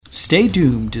Stay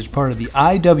Doomed is part of the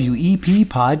IWEP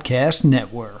Podcast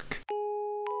Network.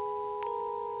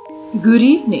 Good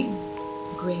evening,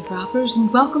 grave robbers,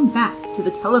 and welcome back to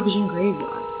the Television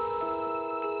Graveyard.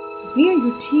 We are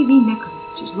your TV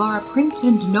necromancers, Laura Prince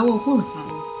and Noah Houlihan,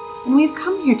 and we have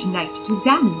come here tonight to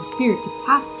examine the spirits of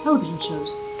past television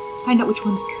shows, find out which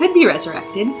ones could be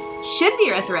resurrected, should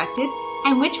be resurrected,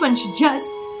 and which ones should just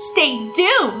stay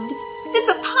doomed. This is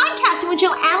a podcast in which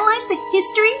you'll analyze the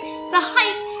history, the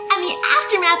hype, and the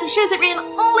aftermath of shows that ran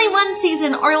only one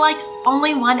season or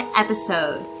only one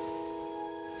episode.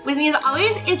 With me as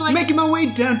always is Making my way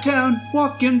downtown,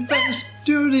 walking fast,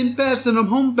 doodling fast, and I'm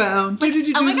homebound. Oh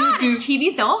my god, it's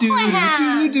TV's Noah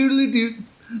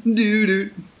Houlihan.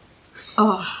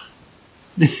 Oh.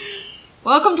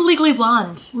 Welcome to Legally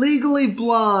Blonde. Legally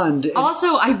Blonde.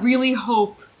 Also, I really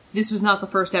hope this was not the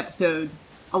first episode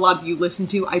a lot of you listen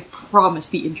to. I promise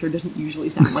the intro doesn't usually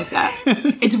sound like that.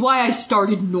 It's why I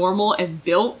started normal and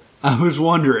built. I was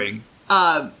wondering.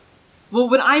 Well,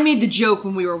 when I made the joke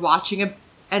when we were watching it,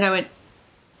 and I went,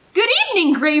 "Good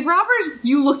evening, grave robbers,"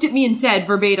 you looked at me and said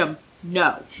verbatim,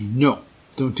 "No." No,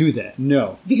 don't do that.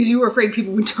 No. Because you were afraid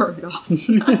people would turn it off.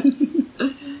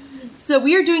 So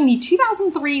we are doing the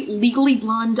 2003 Legally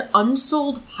Blonde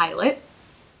Unsold pilot,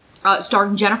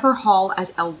 starring Jennifer Hall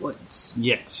as Elle Woods.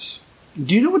 Yes.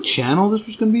 Do you know what channel this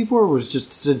was going to be for, or was it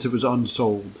just since it was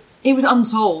unsold? It was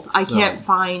unsold. I can't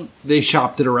find... They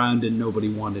shopped it around and nobody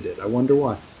wanted it. I wonder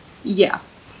why. Yeah.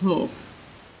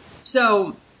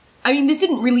 So, I mean, this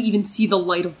didn't really even see the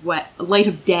light of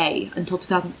day until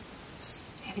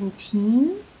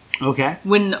 2017. Okay.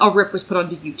 When a rip was put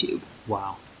onto YouTube.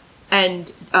 Wow.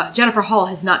 And Jennifer Hall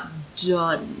has not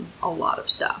done a lot of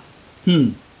stuff.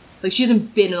 Like, she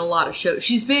hasn't been in a lot of shows.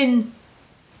 She's been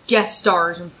guest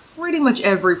stars in pretty much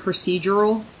every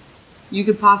procedural you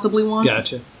could possibly want.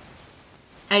 Gotcha.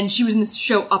 And she was in this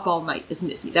show Up All Night as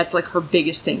Missy. That's like her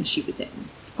biggest thing she was in.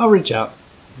 I'll reach out.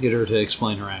 Get her to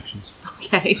explain her actions.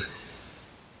 Okay.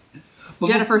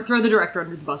 Jennifer, throw the director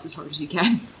under the bus as hard as you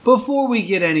can. Before we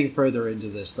get any further into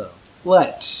this, though,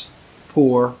 let's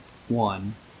pour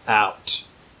one out.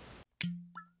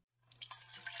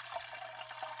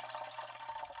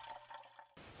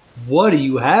 What do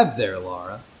you have there,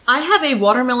 Laura? I have a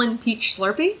watermelon peach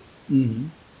Slurpee. Mm-hmm.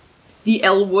 The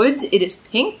Elle Woods, it is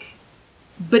pink,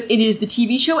 but it is the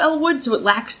TV show Elle Woods, so it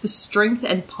lacks the strength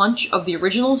and punch of the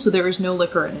original, so there is no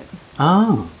liquor in it.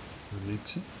 Oh, that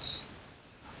makes sense.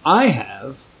 I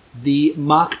have the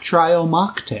Mock Trial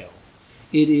Mocktail.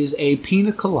 It is a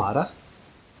pina colada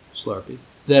Slurpee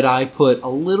that I put a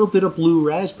little bit of blue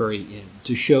raspberry in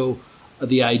to show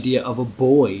the idea of a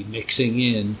boy mixing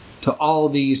in to all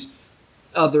these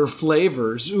other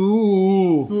flavors.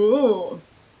 Ooh.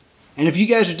 And if you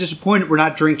guys are disappointed we're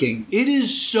not drinking, it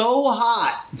is so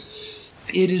hot.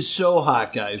 It is so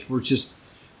hot, guys.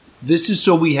 This is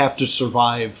so we have to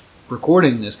survive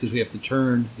recording this because we have to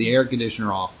turn the air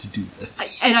conditioner off to do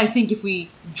this. And I think if we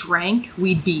drank,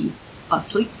 we'd be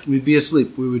asleep. We'd be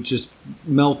asleep. We would just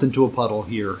melt into a puddle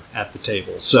here at the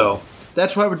table. So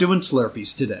that's why we're doing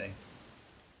Slurpees today.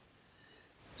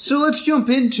 So let's jump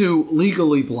into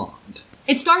Legally Blonde.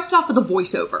 It starts off with a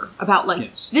voiceover about,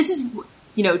 This is,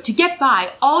 to get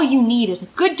by, all you need is a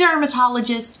good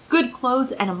dermatologist, good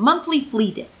clothes, and a monthly flea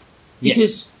dip.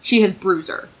 Because she has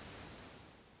Bruiser.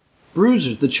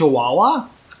 Bruiser, the Chihuahua?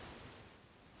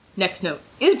 Next note.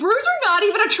 Is Bruiser not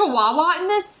even a Chihuahua in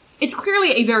this? It's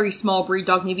clearly a very small breed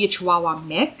dog, maybe a Chihuahua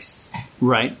mix.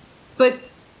 Right. But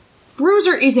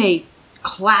Bruiser is a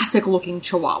classic-looking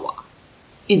Chihuahua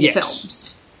in the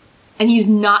films. And he's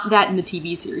not that in the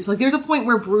TV series. There's a point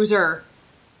where Bruiser,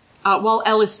 while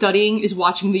Elle is studying, is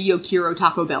watching the Yokiro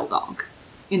Taco Bell dog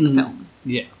in the film.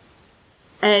 Yeah.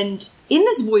 And in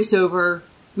this voiceover,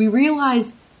 we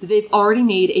realize that they've already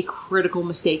made a critical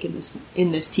mistake in this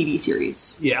TV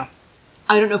series. Yeah.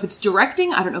 I don't know if it's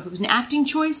directing, I don't know if it was an acting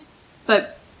choice,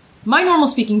 but my normal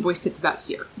speaking voice sits about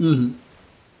here. Mm-hmm.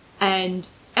 And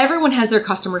everyone has their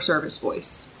customer service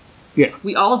voice. Yeah.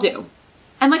 We all do.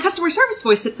 And my customer service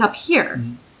voice sits up here.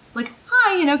 Mm-hmm.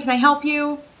 Hi, can I help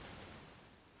you?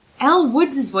 Elle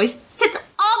Woods' voice sits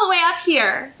all the way up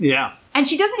here. Yeah. And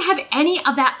she doesn't have any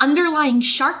of that underlying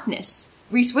sharpness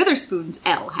Reese Witherspoon's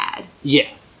Elle had.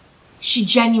 Yeah. She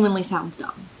genuinely sounds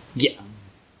dumb. Yeah.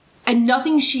 And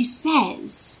nothing she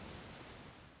says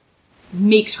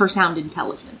makes her sound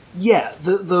intelligent. Yeah,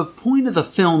 the point of the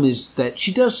film is that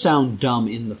she does sound dumb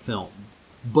in the film,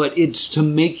 but it's to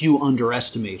make you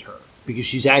underestimate her, because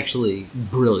she's actually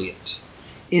brilliant.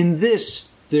 In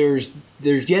this, there's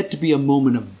yet to be a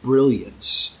moment of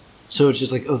brilliance, so it's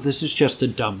just oh, this is just a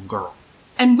dumb girl.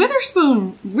 And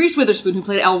Reese Witherspoon, who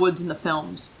played Elle Woods in the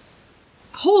films,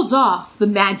 pulls off the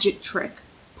magic trick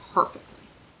perfectly.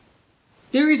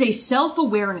 There is a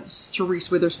self-awareness to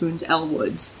Reese Witherspoon's Elle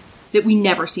Woods that we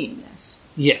never see in this.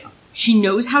 Yeah. She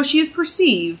knows how she is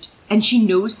perceived, and she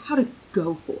knows how to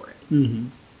go for it.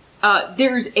 Mm-hmm.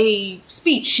 There's a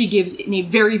speech she gives in a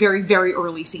very, very, very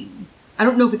early scene. I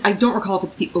don't recall if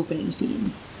it's the opening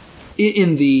scene.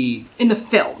 In the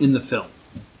film. In the film.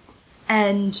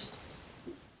 And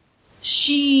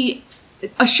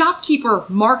a shopkeeper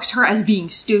marks her as being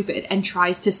stupid and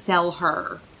tries to sell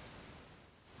her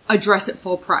a dress at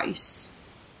full price.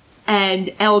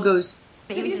 And Elle goes,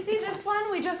 Did you see this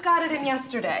one? We just got it in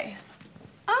yesterday.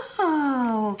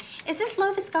 Oh, is this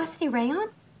low viscosity rayon?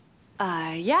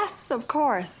 Yes, of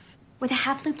course. With a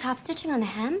half loop top stitching on the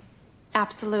hem?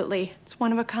 Absolutely. It's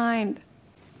one of a kind.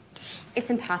 It's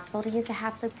impossible to use a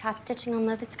half loop top stitching on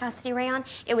low viscosity rayon.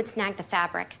 It would snag the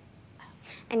fabric.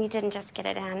 And you didn't just get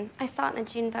it in. I saw it in the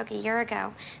June Vogue a year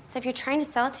ago. So if you're trying to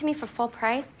sell it to me for full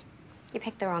price, you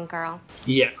picked the wrong girl.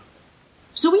 Yeah.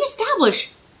 So we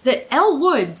establish that Elle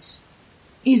Woods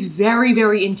is very,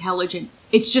 very intelligent.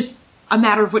 It's just a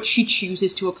matter of what she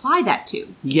chooses to apply that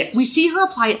to. Yes. We see her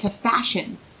apply it to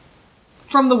fashion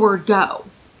from the word go.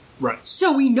 Right.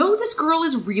 So we know this girl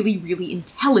is really, really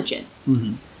intelligent.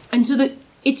 Mm-hmm. And so that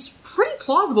it's pretty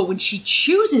plausible when she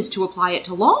chooses to apply it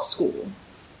to law school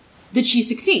that she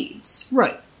succeeds.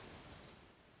 Right.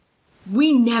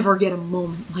 We never get a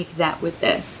moment like that with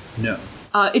this. No.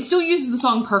 It still uses the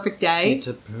song Perfect Day. It's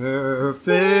a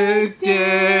perfect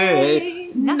day.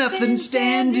 Nothing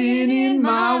standing in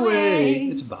my way.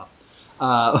 It's a bop.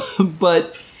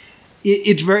 But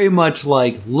it's very much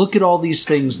like, look at all these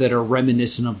things that are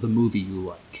reminiscent of the movie you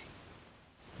like.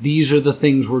 These are the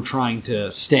things we're trying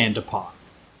to stand upon.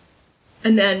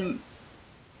 And then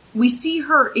we see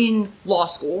her in law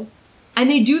school, and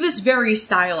they do this very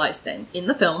stylized thing. In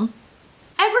the film,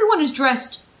 everyone is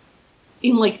dressed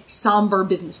in, like, somber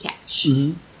business cash.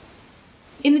 Mm-hmm.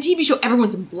 In the TV show,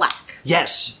 everyone's in black.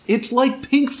 Yes, it's like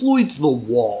Pink Floyd's The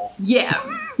Wall. Yeah.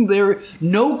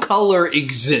 No color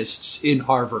exists in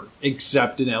Harvard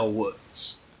except in Elle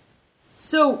Woods.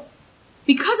 So,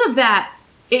 because of that,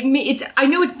 I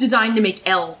know it's designed to make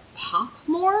Elle pop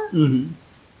more, Mm-hmm.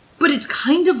 but it's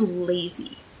kind of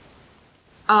lazy.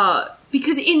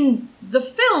 Because in the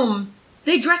film,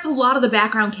 they dress a lot of the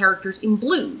background characters in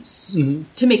blues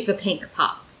to make the pink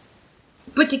pop.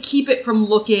 But to keep it from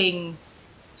looking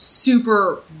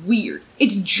super weird,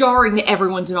 it's jarring that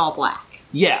everyone's in all black.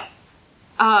 Yeah.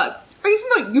 Are you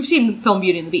familiar? You've seen the film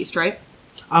Beauty and the Beast, right?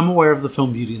 I'm aware of the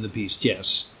film Beauty and the Beast,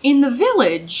 yes. In the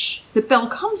village that Belle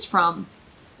comes from,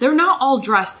 they're not all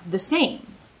dressed the same,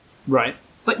 Right.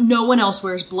 but no one else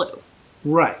wears blue.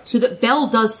 Right. So that Belle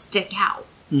does stick out,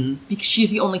 because she's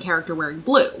the only character wearing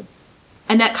blue.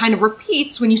 And that kind of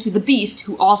repeats when you see the Beast,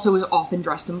 who also is often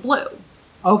dressed in blue.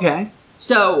 Okay.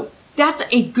 So that's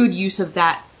a good use of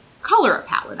that color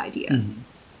palette idea.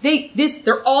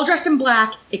 They're all dressed in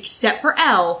black, except for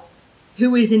Elle,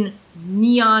 who is in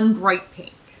neon bright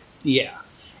pink. Yeah.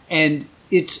 And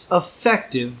it's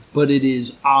effective, but it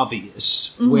is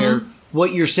obvious, where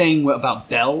what you're saying about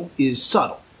Belle is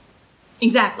subtle.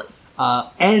 Exactly.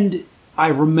 And I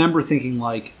remember thinking,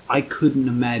 like, I couldn't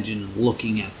imagine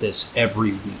looking at this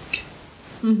every week.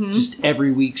 Just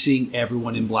every week seeing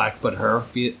everyone in black but her.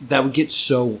 That would get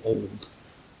so old.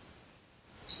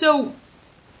 So,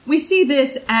 we see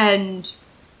this and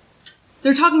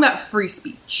they're talking about free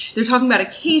speech. They're talking about a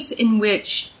case in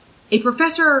which a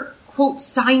professor quotes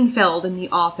Seinfeld in the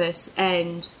office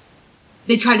and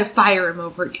they tried to fire him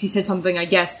over it because he said something, I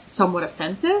guess, somewhat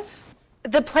offensive.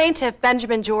 The plaintiff,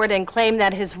 Benjamin Jordan, claimed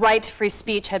that his right to free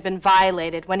speech had been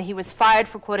violated when he was fired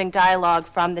for quoting dialogue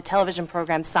from the television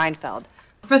program Seinfeld.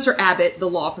 Professor Abbott, the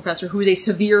law professor, who is a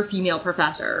severe female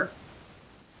professor,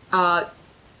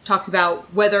 talks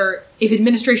about whether, if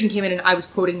administration came in and I was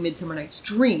quoting Midsummer Night's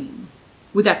Dream,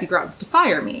 would that be grounds to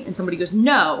fire me? And somebody goes,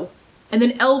 no. And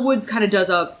then Elle Woods kind of does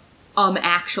a,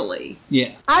 actually.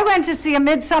 Yeah. I went to see A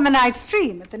Midsummer Night's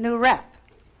Dream at the New Rep.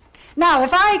 Now,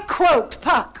 if I quote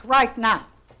Puck right now,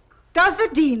 does the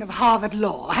Dean of Harvard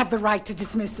Law have the right to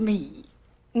dismiss me?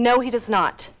 No, he does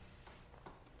not.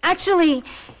 Actually,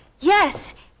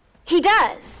 yes, he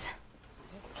does.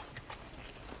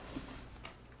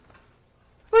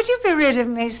 Would you be rid of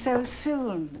me so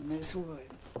soon, Miss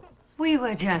Woods? We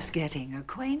were just getting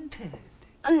acquainted.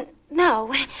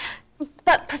 No.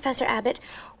 But, Professor Abbott,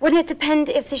 wouldn't it depend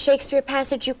if the Shakespeare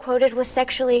passage you quoted was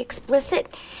sexually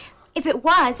explicit? If it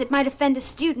was, it might offend a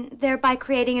student, thereby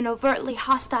creating an overtly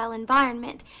hostile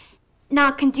environment,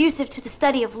 not conducive to the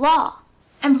study of law.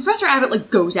 And Professor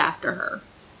Abbott, goes after her.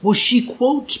 Well, she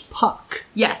quotes Puck.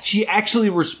 Yes. She actually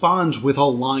responds with a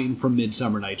line from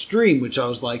Midsummer Night's Dream, which I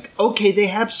was like, okay, they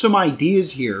have some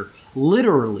ideas here,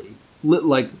 literally,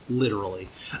 literally,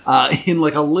 in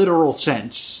like a literal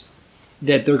sense,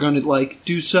 that they're going to like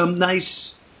do some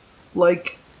nice,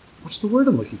 like, what's the word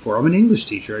I'm looking for? I'm an English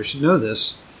teacher. I should know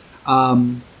this.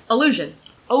 Illusion.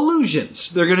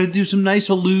 Allusions. They're going to do some nice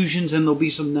allusions, and there'll be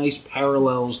some nice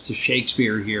parallels to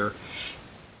Shakespeare here.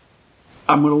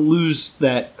 I'm going to lose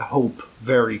that hope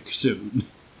very soon.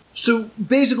 So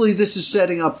basically, this is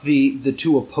setting up the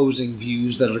two opposing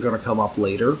views that are going to come up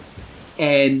later.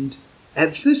 And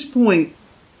at this point,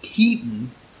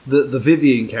 Keaton, the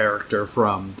Vivian character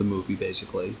from the movie,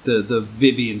 basically, the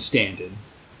Vivian stand-in,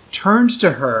 turns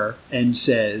to her and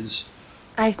says,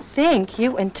 I think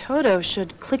you and Toto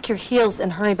should click your heels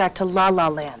and hurry back to La La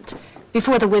Land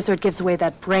before the wizard gives away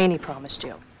that brain he promised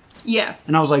you. Yeah.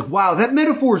 and I was like, wow, that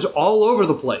metaphor is all over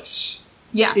the place.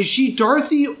 Yeah. Is she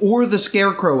Dorothy or the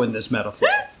Scarecrow in this metaphor?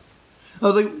 I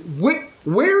was like,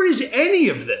 where is any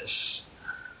of this?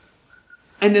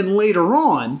 And then later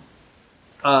on,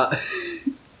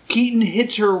 Keaton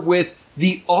hits her with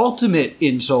the ultimate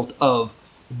insult of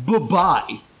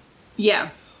bye-bye. Yeah.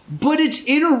 But it's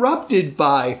interrupted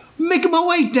by making my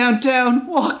way downtown,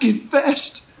 walking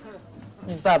fast.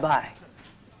 Bye-bye.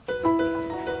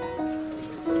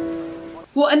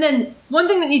 Well, and then one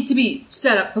thing that needs to be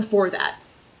set up before that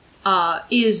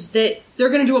is that they're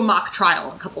going to do a mock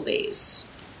trial in a couple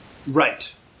days.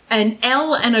 Right. And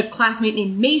Elle and a classmate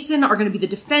named Mason are going to be the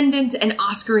defendants, and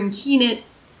Oscar and Keenan,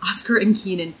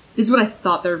 this is what I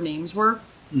thought their names were.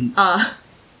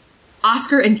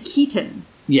 Oscar and Keaton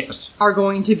Yes. are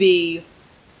going to be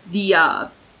the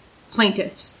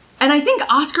plaintiffs. And I think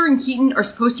Oscar and Keaton are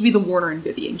supposed to be the Warner and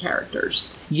Vivian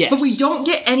characters. Yes. But we don't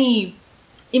get any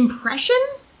impression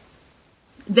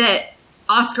that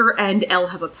Oscar and Elle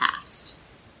have a past.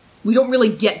 We don't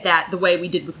really get that the way we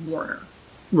did with Warner.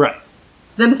 Right.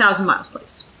 Then 1,000 Miles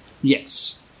Place.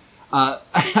 Yes. I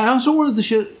also wanted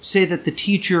to say that the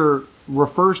teacher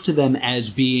refers to them as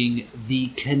being the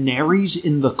canaries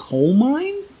in the coal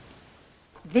mine?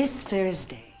 This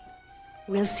Thursday,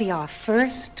 we'll see our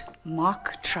first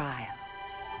mock trial.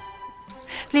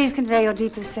 Please convey your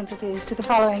deepest sympathies to the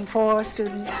following 4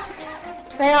 students.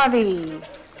 They are the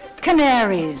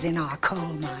canaries in our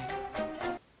coal mine.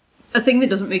 A thing that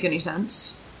doesn't make any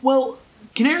sense. Well,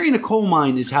 canary in a coal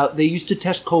mine is how they used to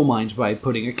test coal mines by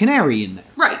putting a canary in there.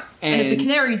 Right. And if the And-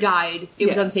 canary died, it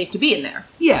was Yeah. unsafe to be in there.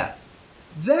 Yeah.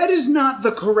 That is not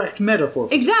the correct metaphor.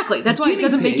 Exactly. That's why it Guinea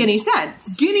doesn't make pig- any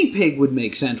sense. Guinea pig would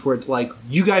make sense, where it's like,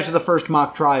 you guys are the first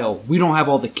mock trial. We don't have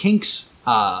all the kinks,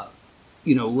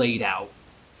 laid out.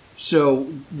 So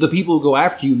the people who go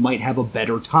after you might have a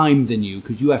better time than you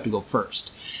because you have to go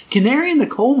first. Canary in the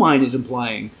coal mine is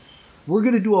implying, we're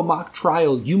going to do a mock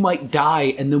trial. You might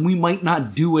die, and then we might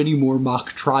not do any more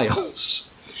mock trials.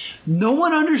 No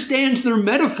one understands their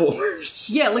metaphors.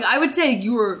 Yeah, like I would say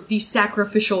you were the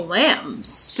sacrificial lambs.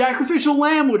 Sacrificial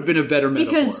lamb would have been a better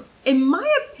metaphor. Because, in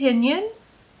my opinion,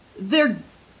 they're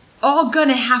all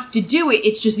gonna have to do it.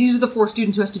 It's just these are the 4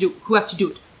 students who have to do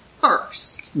it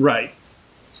first. Right.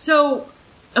 So,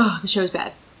 the show's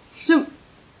bad. So,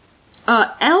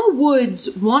 Elle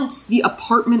Woods wants the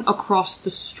apartment across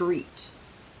the street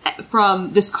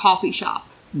from this coffee shop.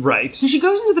 Right. So she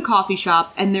goes into the coffee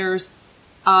shop, and there's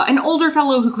an older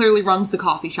fellow who clearly runs the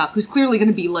coffee shop, who's clearly going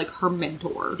to be like her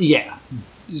mentor. Yeah.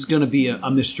 He's going to be a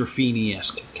Mr.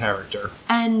 Feeney-esque character.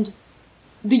 And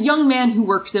the young man who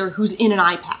works there who's in an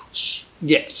eye patch.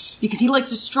 Yes. Because he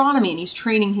likes astronomy and he's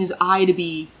training his eye to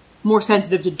be more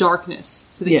sensitive to darkness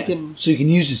so that Yeah. he can... So he can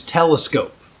use his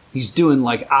telescope. He's doing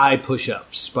like eye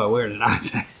push-ups by wearing an eye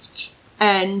patch.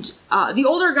 And the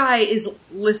older guy is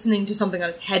listening to something on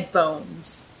his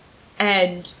headphones.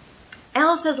 And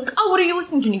Elle says, like, oh, what are you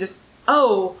listening to? And he goes,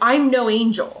 oh, I'm no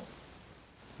angel.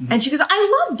 And she goes,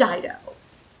 I love Dido.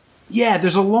 Yeah,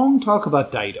 there's a long talk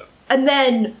about Dido. And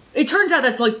then it turns out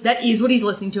that is what he's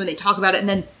listening to, and they talk about it, and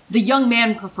then the young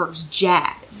man prefers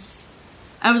jazz.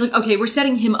 I was like, okay, we're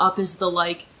setting him up as the,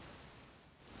 like,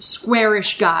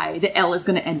 squarish guy that Elle is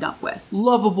going to end up with.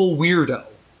 Lovable weirdo.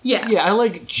 Yeah. Yeah, I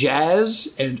like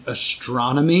jazz and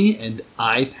astronomy and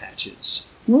eye patches.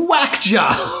 Whack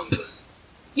job!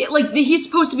 Yeah, like, he's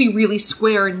supposed to be really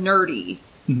square and nerdy,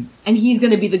 and he's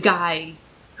going to be the guy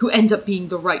who ends up being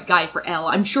the right guy for Elle.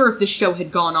 I'm sure if this show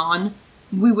had gone on,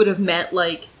 we would have met,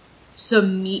 like,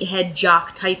 some meathead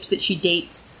jock types that she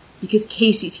dates, because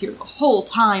Casey's here the whole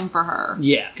time for her.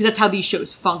 Yeah. Because that's how these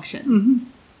shows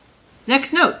function.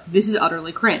 Next note, this is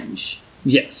utterly cringe.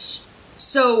 Yes.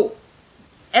 So,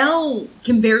 Elle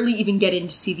can barely even get in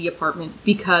to see the apartment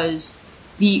because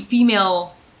the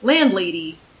female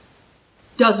landlady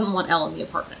doesn't want Elle in the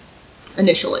apartment,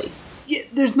 initially. Yeah,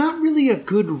 there's not really a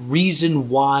good reason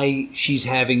why she's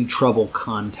having trouble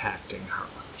contacting her.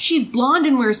 She's blonde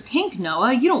and wears pink,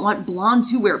 Noah. You don't want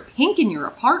blondes who wear pink in your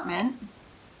apartment.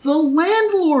 The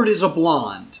landlord is a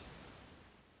blonde.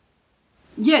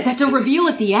 Yeah, that's a reveal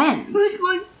at the end.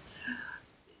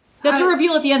 That's a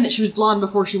reveal at the end that she was blonde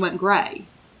before she went gray.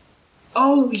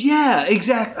 Oh, yeah,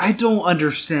 exactly. I don't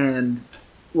understand,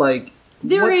 what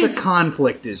the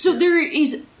conflict is. So here. there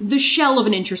is the shell of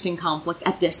an interesting conflict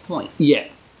at this point. Yeah.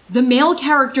 The male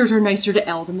characters are nicer to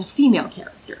Elle than the female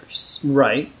characters.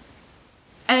 Right.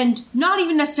 And not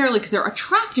even necessarily because they're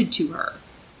attracted to her,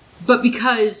 but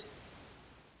because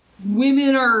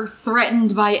women are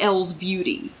threatened by Elle's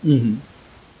beauty. Mm-hmm.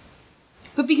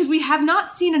 But because we have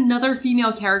not seen another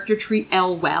female character treat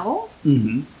Elle well,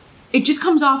 mm-hmm. it just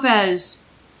comes off as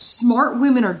smart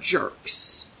women are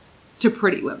jerks to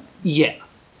pretty women. Yeah.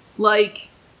 Like,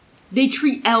 they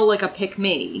treat Elle like a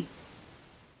pick-me.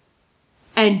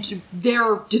 And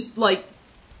they're just like...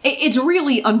 It's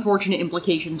really unfortunate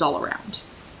implications all around.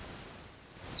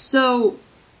 So,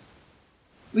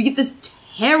 we get this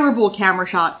terrible camera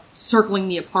shot circling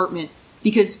the apartment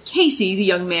because Casey, the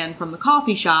young man from the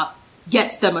coffee shop,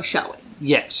 gets them a showing.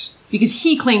 Yes. Because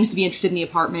he claims to be interested in the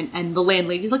apartment, and the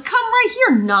landlady's like, come right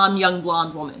here, non-young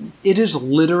blonde woman. It is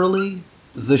literally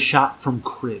the shot from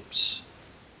Cribs,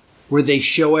 where they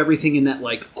show everything in that,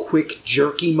 quick,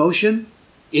 jerky motion.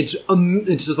 It's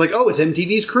just like, oh, it's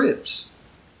MTV's Cribs.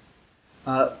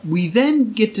 We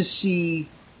then get to see...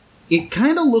 It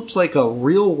kind of looks like a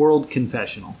real-world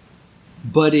confessional,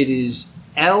 but it is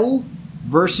Elle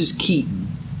versus Keaton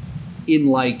in,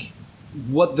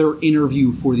 what their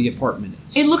interview for the apartment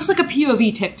is. It looks like a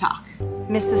POV TikTok.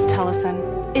 Mrs. Tellison,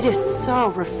 it is so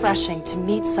refreshing to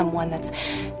meet someone that's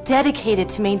dedicated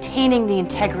to maintaining the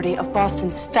integrity of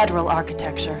Boston's federal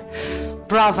architecture.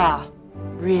 Brava,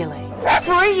 really.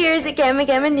 4 years at Gamma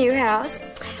Gamma Newhouse,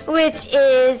 which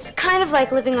is kind of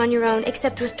like living on your own,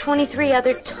 except with 23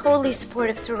 other totally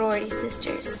supportive sorority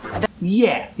sisters.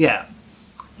 Yeah.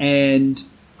 And,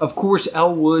 of course,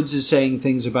 Elle Woods is saying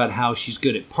things about how she's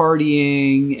good at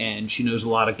partying, and she knows a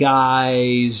lot of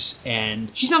guys, and...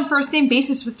 She's on first-name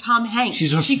basis with Tom Hanks.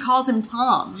 She calls him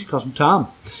Tom. She calls him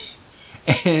Tom.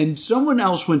 And someone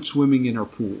else went swimming in her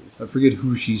pool. I forget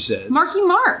who she says. Marky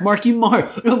Mark.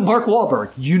 No, Mark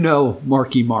Wahlberg. You know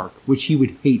Marky Mark, which he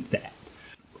would hate that.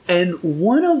 And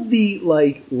one of the,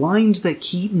 lines that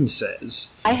Keaton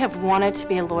says... I have wanted to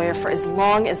be a lawyer for as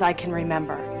long as I can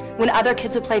remember. When other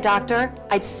kids would play doctor,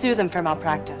 I'd sue them for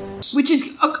malpractice. Which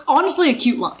is, honestly, a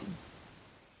cute line.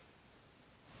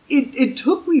 It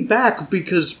took me back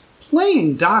because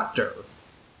playing doctor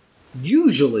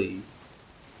usually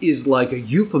is a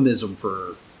euphemism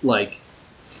for,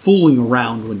 fooling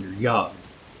around when you're young.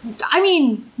 I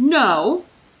mean, no.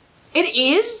 It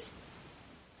is.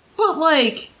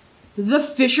 But, the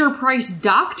Fisher-Price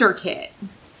doctor kit.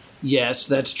 Yes,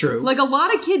 that's true. A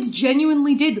lot of kids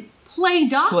genuinely did play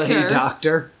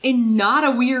doctor. In not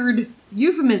a weird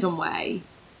euphemism way.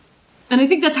 And I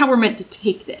think that's how we're meant to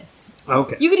take this.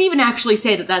 Okay. You could even actually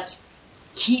say that that's...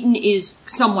 Keaton is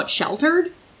somewhat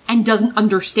sheltered and doesn't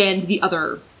understand the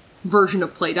other version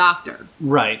of play doctor.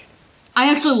 Right.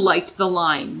 I actually liked the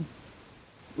line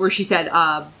where she said,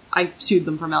 I sued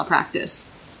them for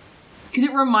malpractice. Because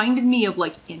it reminded me of,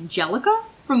 Angelica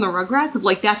from the Rugrats,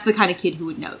 of, that's the kind of kid who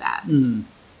would know that. Mm.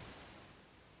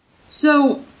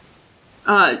 So,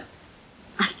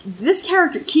 this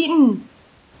character, Keaton,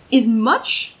 is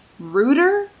much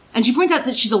ruder, and she points out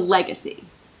that she's a legacy.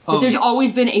 That there's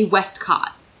always been a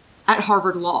Westcott at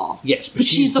Harvard Law. Yes, but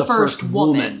she's the first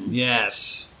woman.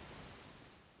 Yes.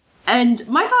 And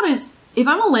my thought is, if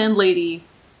I'm a landlady,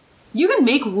 you can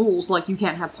make rules like you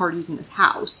can't have parties in this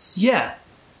house. Yeah.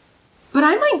 But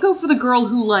I might go for the girl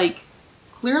who,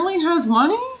 clearly has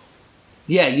money?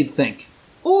 Yeah, you'd think.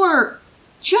 Or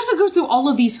she also goes through all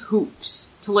of these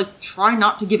hoops to, try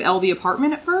not to give Elle the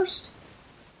apartment at first.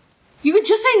 You could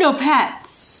just say no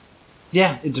pets.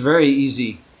 Yeah, it's very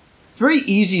easy. It's very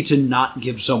easy to not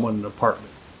give someone an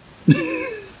apartment.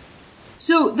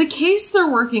 So, the case they're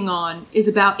working on is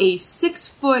about a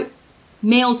 6-foot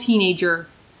male teenager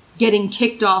getting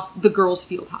kicked off the girls'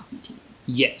 field hockey team.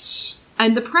 Yes.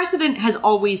 And the precedent has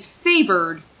always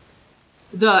favored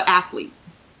the athlete.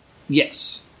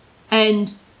 Yes.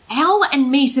 And Elle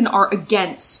and Mason are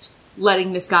against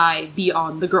letting this guy be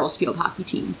on the girls' field hockey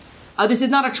team. This is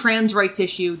not a trans rights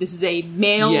issue. This is a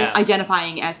male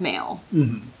identifying as male.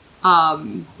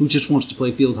 Mm-hmm. Who just wants to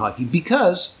play field hockey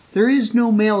because there is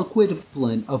no male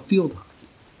equivalent of field hockey.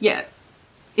 Yeah.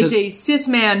 It's a cis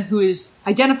man who is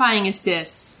identifying as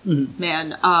cis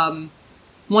man,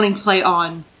 wanting to play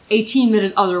on a team that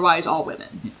is otherwise all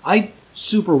women. I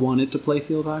super wanted to play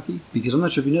field hockey because I'm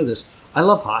not sure if you know this. I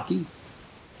love hockey.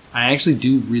 I actually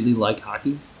do really like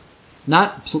hockey.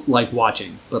 Not like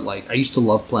watching, but like I used to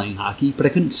love playing hockey, but I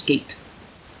couldn't skate.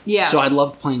 Yeah. So I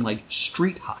loved playing like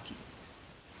street hockey.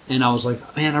 And I was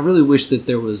like, man, I really wish that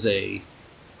there was a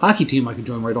hockey team I could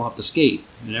join where I don't have to skate.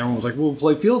 And everyone was like, well, we'll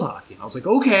play field hockey. And I was like,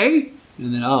 okay.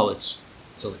 And then, it's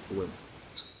only for women.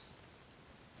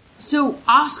 So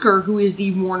Oscar, who is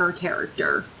the Warner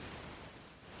character,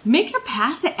 makes a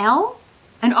pass at Elle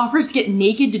and offers to get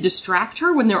naked to distract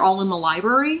her when they're all in the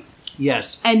library.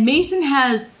 Yes. And Mason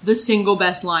has the single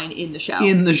best line in the show.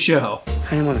 In the show.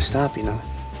 I didn't want to stop, you know.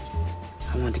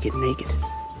 I wanted to get naked.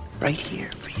 Right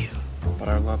here for you. But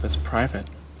our love is private.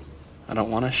 I don't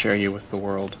want to share you with the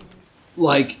world.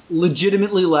 Like,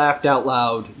 legitimately laughed out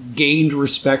loud, gained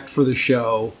respect for the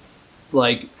show,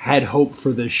 like, had hope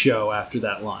for this show after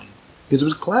that line. Because it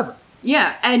was clever.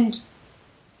 Yeah, and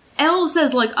Elle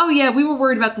says, like, oh yeah, we were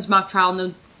worried about this mock trial, and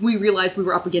then we realized we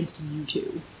were up against you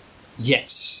two.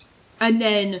 Yes. And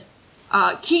then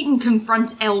Keaton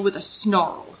confronts Elle with a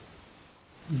snarl.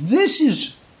 This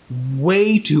is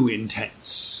way too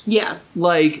intense. Yeah.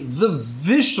 Like, the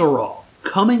visceral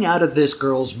coming out of this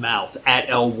girl's mouth at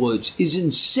Elle Woods is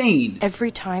insane.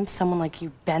 Every time someone like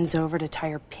you bends over to tie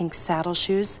your pink saddle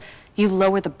shoes, you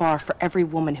lower the bar for every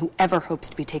woman who ever hopes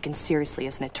to be taken seriously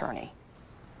as an attorney.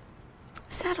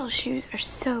 Saddle shoes are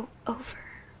so over.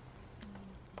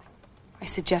 I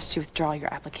suggest you withdraw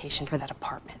your application for that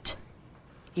apartment.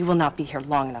 You will not be here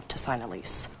long enough to sign a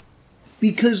lease.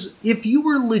 Because if you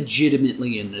were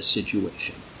legitimately in this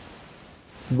situation,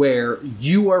 where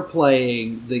you are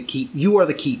playing you are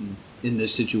the Keaton in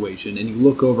this situation, and you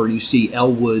look over and you see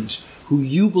Elle Woods, who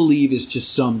you believe is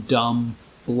just some dumb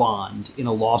blonde in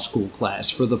a law school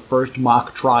class for the first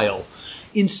mock trial,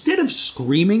 instead of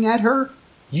screaming at her,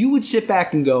 you would sit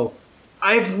back and go,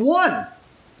 I've won!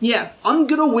 Yeah. I'm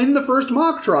gonna win the first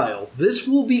mock trial. This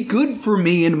will be good for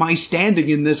me and my standing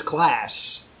in this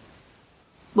class.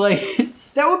 Like,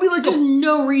 that would be like There's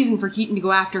no reason for Keaton to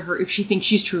go after her if she thinks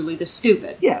she's truly this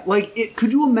stupid. Yeah, like,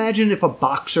 could you imagine if a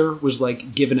boxer was,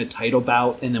 like, given a title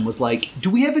bout and then was like, do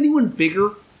we have anyone bigger?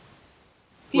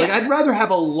 Like, Yeah. I'd rather have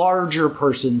a larger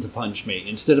person to punch me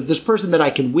instead of this person that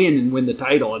I can win and win the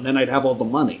title, and then I'd have all the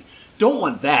money. Don't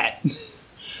want that.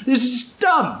 This is just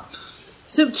dumb.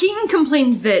 So Keaton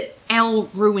complains that Elle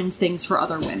ruins things for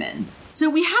other women. So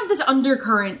we have this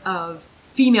undercurrent of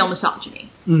female misogyny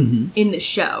in this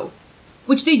show,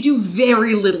 which they do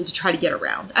very little to try to get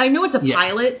around. I know it's a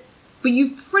pilot, but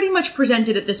you've pretty much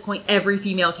presented at this point every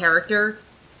female character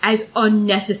as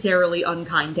unnecessarily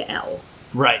unkind to Elle.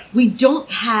 Right. We don't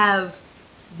have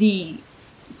the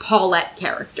Paulette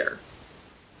character.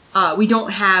 We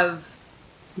don't have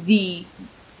the,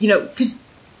 because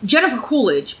Jennifer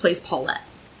Coolidge plays Paulette.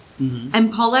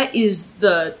 And Paulette is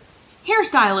the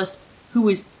hairstylist who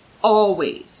is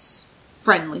always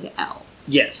friendly to Elle.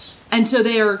 Yes. And so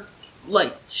they are,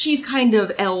 like, she's kind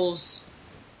of Elle's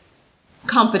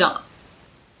confidant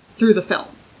through the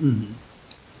film.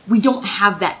 We don't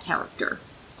have that character.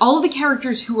 All of the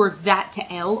characters who are that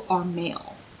to Elle are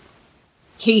male.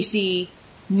 Casey,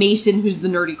 Mason, who's the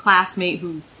nerdy classmate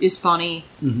who is funny,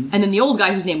 and then the old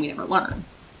guy whose name we never learn.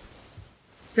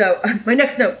 So, my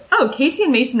next note, Casey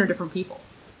and Mason are different people.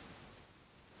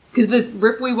 Because the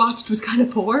rip we watched was kind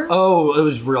of poor. Oh, it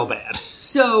was real bad.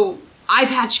 So, Eye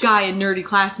Patch Guy and Nerdy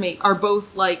Classmate are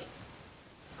both, like,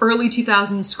 early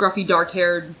 2000s scruffy,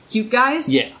 dark-haired, cute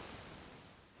guys. Yeah.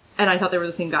 And I thought they were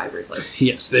the same guy briefly.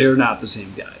 Yes, they are not the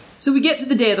same guy. So we get to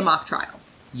the day of the mock trial.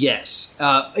 Yes.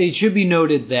 It should be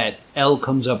noted that Elle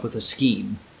comes up with a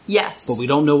scheme. Yes. But we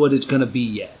don't know what it's going to be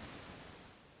yet.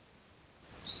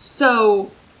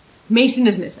 So, Mason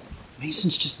is missing.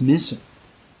 Mason's just missing.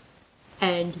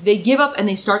 And they give up and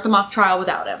they start the mock trial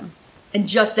without him. And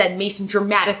just then, Mason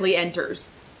dramatically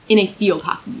enters in a field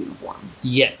hockey uniform.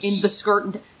 Yes. In the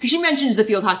skirt. Because she mentions the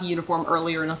field hockey uniform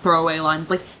earlier in a throwaway line.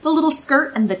 Like, the little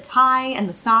skirt and the tie and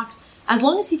the socks. As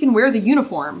long as he can wear the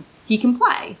uniform, he can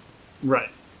play. Right.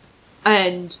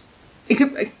 And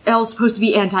except Elle's supposed to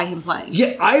be anti him playing.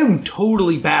 Yeah, I am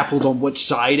totally baffled on which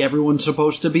side everyone's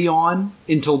supposed to be on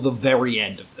until the very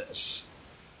end of this.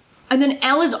 And then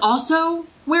Elle is also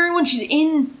wearing one. She's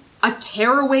in a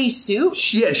tearaway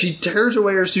suit. Yeah, she tears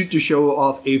away her suit to show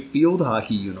off a field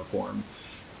hockey uniform.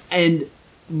 And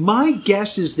my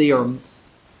guess is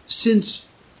since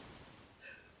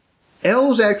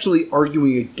Elle's actually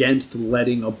arguing against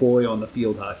letting a boy on the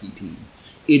field hockey team,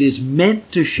 it is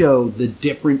meant to show the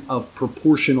different of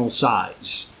proportional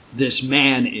size this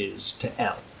man is to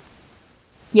Elle.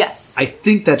 Yes. I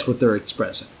think that's what they're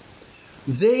expressing.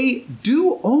 They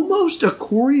do almost a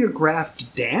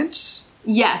choreographed dance.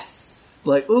 Yes.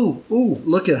 Like, ooh,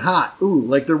 looking hot. Ooh,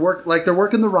 like they're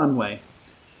working the runway.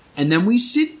 And then they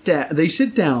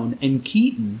sit down, and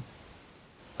Keaton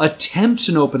attempts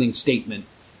an opening statement,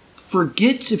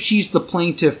 forgets if she's the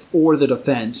plaintiff or the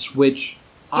defense, which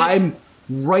I'm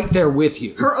right there with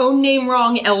you. Her own name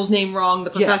wrong, Elle's name wrong, the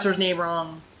professor's name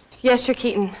wrong. Yes, you're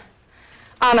Keaton.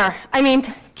 Honor. I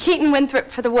mean, Keaton Winthrop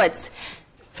for the Woods.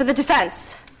 For the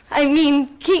defense. I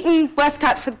mean, Keaton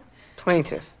Westcott for...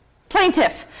 Plaintiff.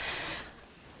 Plaintiff.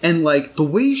 And, like, the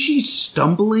way she's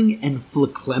stumbling and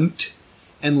verklempt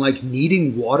and, like,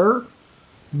 needing water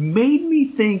made me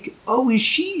think, oh, is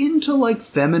she into, like,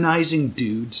 feminizing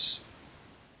dudes?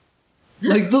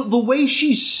 Like, the way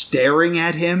she's staring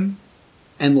at him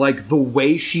and, like, the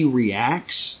way she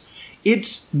reacts,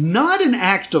 it's not an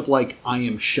act of, like, I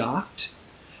am shocked.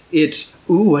 It's,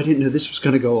 ooh, I didn't know this was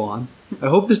going to go on. I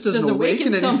hope this doesn't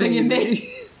awaken anything in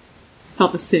me.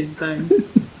 Thought the same thing.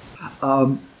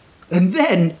 And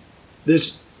then,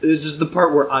 this is the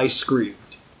part where I screamed.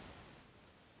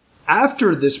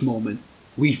 After this moment,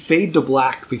 we fade to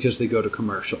black because they go to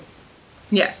commercial.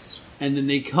 Yes. And then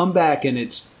they come back and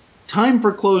it's time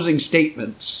for closing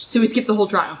statements. So we skip the whole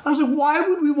trial. I was like, why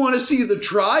would we want to see the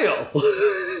trial?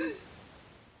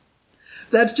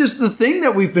 That's just the thing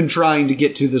that we've been trying to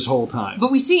get to this whole time.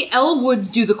 But we see Elle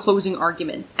Woods do the closing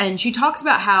argument, and she talks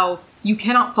about how you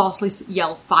cannot falsely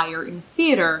yell fire in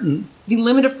theater. Mm-hmm. The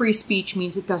limit of free speech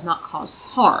means it does not cause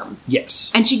harm. Yes.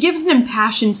 And she gives an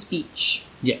impassioned speech.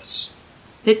 Yes.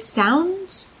 That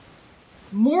sounds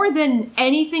more than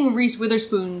anything Reese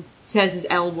Witherspoon says is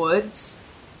Elle Woods.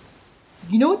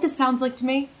 You know what this sounds like to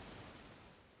me?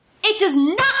 It does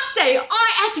not say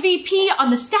RSVP on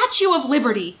the Statue of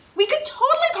Liberty. We could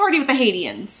totally party with the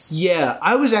Haitians. Yeah,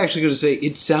 I was actually going to say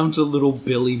it sounds a little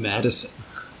Billy Madison.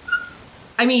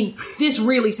 I mean, this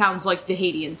really sounds like the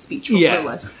Haitian speech from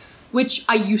Clueless, which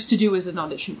I used to do as an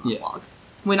audition monologue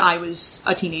when I was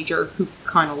a teenager who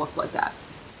kind of looked like that.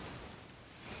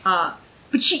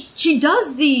 But she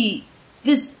does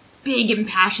this big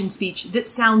impassioned speech that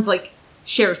sounds like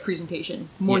Cher's presentation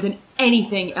more than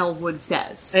anything Elle Woods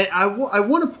says. And I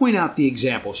want to point out the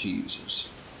example she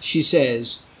uses. She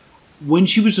says, when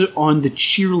she was on the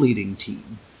cheerleading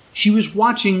team, she was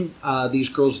watching these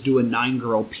girls do a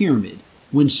 9-girl pyramid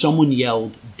when someone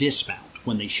yelled dismount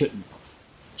when they shouldn't have.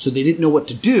 So they didn't know what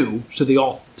to do, so they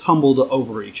all tumbled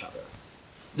over each other.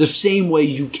 The same way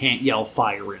you can't yell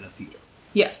fire in a theater.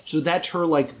 Yes. So that's her,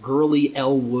 like, girly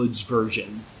Elle Woods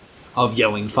version of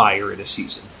yelling fire in a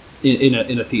season, in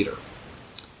a theater.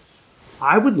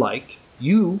 I would like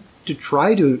you to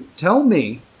try to tell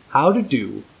me how to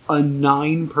do a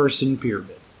 9-person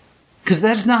pyramid. Because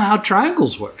that's not how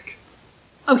triangles work.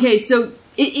 Okay, so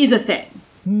it is a thing.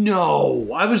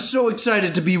 No, I was so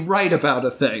excited to be right about a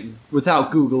thing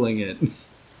without Googling it.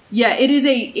 Yeah, it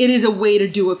is a way to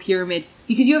do a pyramid,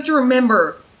 because you have to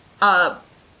remember,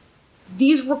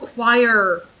 these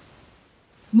require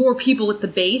more people at the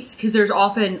base, because there's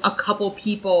often a couple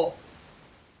people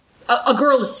a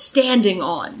girl is standing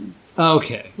on.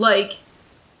 Okay. Like,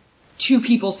 2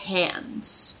 people's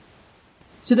hands.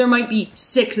 So there might be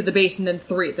 6 at the base and then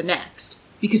 3 at the next,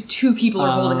 because 2 people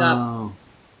are holding up.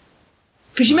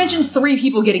 Because she mentions 3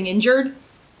 people getting injured.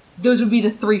 Those would be the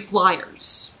 3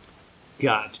 flyers.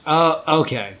 Got.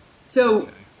 Okay. So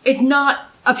it's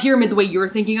not a pyramid the way you're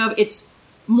thinking of. It's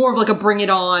more of like a bring it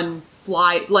on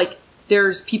fly. Like,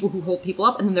 there's people who hold people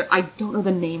up, and then I don't know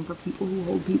the name for people who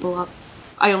hold people up.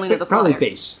 I only know the probably flyer.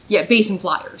 base. Yeah, base and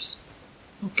flyers.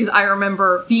 Because I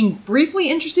remember being briefly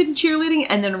interested in cheerleading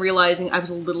and then realizing I was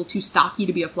a little too stocky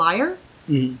to be a flyer.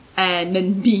 Mm-hmm. And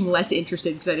then being less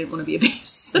interested because I didn't want to be a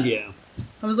base. Yeah.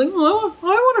 I was like, well, I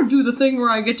want to do the thing where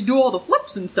I get to do all the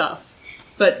flips and stuff.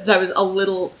 But since I was I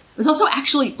was also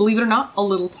actually, believe it or not, a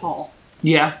little tall.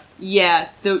 Yeah. Yeah,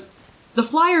 the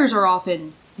flyers are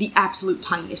often the absolute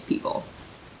tiniest people.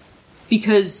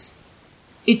 Because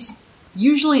it's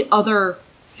usually other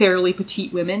fairly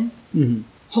petite women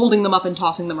holding them up and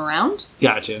tossing them around.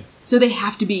 Gotcha. So they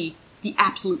have to be the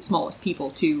absolute smallest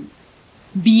people to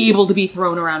be able to be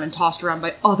thrown around and tossed around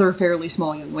by other fairly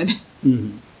small young women.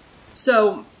 Mm-hmm.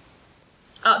 So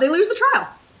they lose the trial.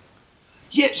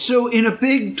 Yeah, so in a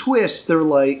big twist, they're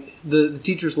like, the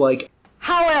teacher's like,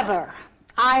 however,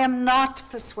 I am not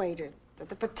persuaded that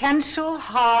the potential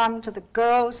harm to the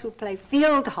girls who play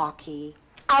field hockey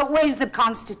outweighs the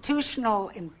constitutional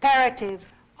imperative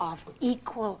of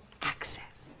equal access.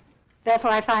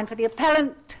 Therefore, I find for the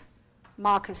appellant,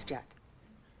 Marcus Judd.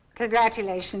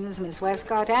 Congratulations, Miss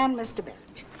Westcott and Mr.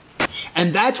 Bellinger.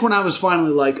 And that's when I was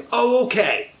finally like, oh,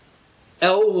 okay.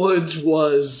 Elle Woods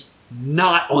was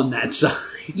not on that side.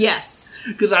 Yes.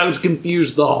 Because I was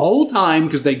confused the whole time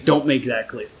because they don't make that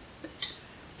clear.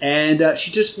 And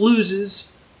she just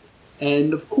loses.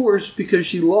 And of course, because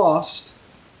she lost,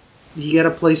 you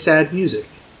gotta play sad music.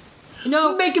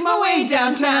 No, making my way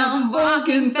downtown,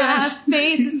 walking fast,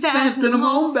 faces fast, and I'm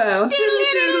homebound.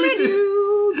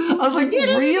 I was like,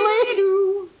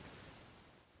 really?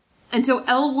 And so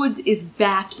Elle Woods is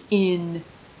back in...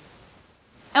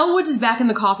 Elle Woods is back in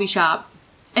the coffee shop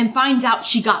and finds out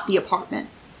she got the apartment.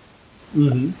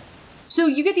 Mm-hmm. So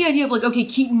you get the idea of like, okay,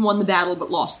 Keaton won the battle but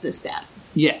lost this battle.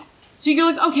 Yeah. So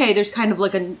you're like, okay, there's kind of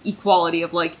like an equality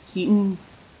of like, Keaton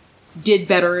did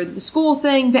better in the school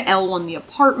thing, but Elle won the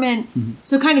apartment. Mm-hmm.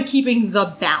 So kind of keeping the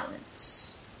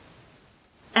balance.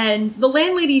 And the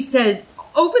landlady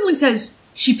openly says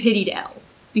she pitied Elle.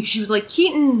 Because she was like,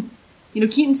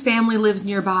 Keaton's family lives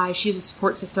nearby, she has a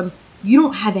support system. You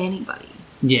don't have anybody.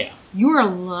 Yeah. You're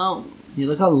alone. You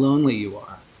look how lonely you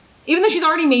are. Even though she's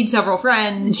already made several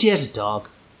friends. And she has a dog.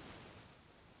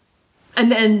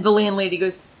 And then the landlady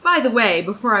goes, by the way,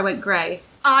 before I went gray,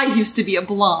 I used to be a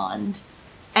blonde.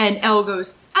 And Elle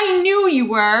goes, I knew you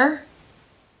were.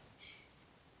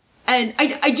 And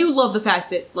I do love the fact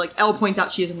that, like, Elle points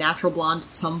out she is a natural blonde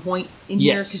at some point in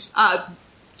here. Yes. Because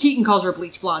Keaton calls her a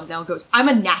bleach blonde, and Elle goes, I'm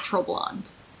a natural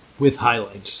blonde. With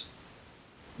highlights.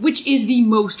 Which is the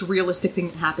most realistic thing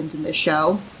that happens in this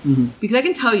show. Mm-hmm. Because I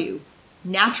can tell you,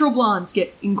 natural blondes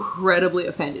get incredibly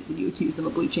offended when you accuse them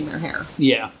of bleaching their hair.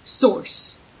 Yeah.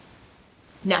 Source.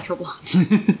 Natural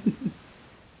blonde.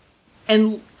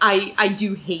 And I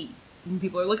do hate when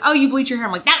people are like, oh, you bleach your hair.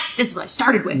 I'm like, this is what I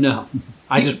started with. No.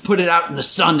 I just put it out in the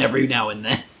sun every now and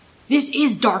then. This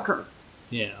is darker.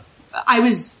 Yeah. I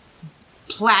was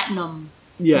platinum.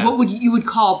 Yeah. What you would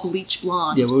call bleach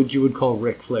blonde. Yeah, what you would call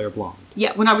Ric Flair blonde.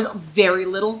 Yeah, when I was very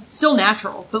little. Still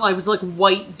natural, but I was like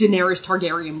white Daenerys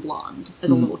Targaryen blonde as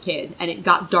a little kid. And it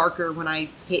got darker when I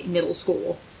hit middle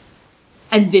school.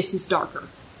 And this is darker.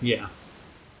 Yeah.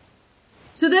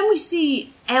 So then we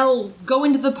see Elle go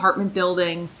into the apartment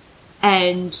building,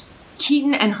 and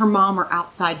Keaton and her mom are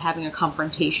outside having a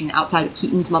confrontation outside of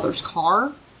Keaton's mother's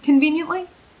car, conveniently.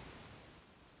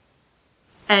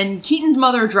 And Keaton's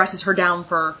mother dresses her down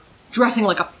for dressing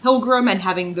like a pilgrim and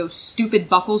having those stupid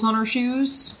buckles on her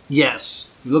shoes.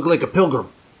 Yes. You look like a pilgrim.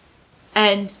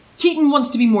 And Keaton wants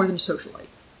to be more than a socialite.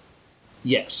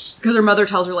 Yes. Because her mother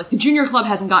tells her, like, the junior club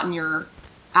hasn't gotten your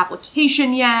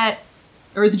application yet,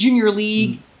 or the junior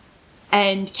league,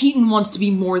 and Keaton wants to be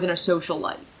more than a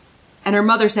socialite. And her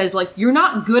mother says, like, you're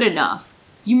not good enough.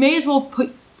 You may as well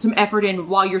put some effort in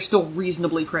while you're still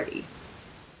reasonably pretty.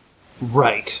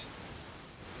 Right.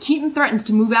 Keaton threatens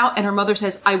to move out, and her mother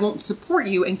says, I won't support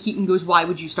you, and Keaton goes, why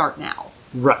would you start now?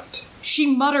 Right.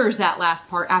 She mutters that last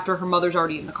part after her mother's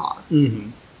already in the car.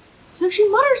 Mm-hmm. So she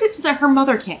mutters it so that her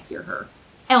mother can't hear her.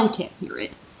 Elle can't hear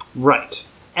it. Right.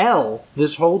 Elle,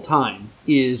 this whole time,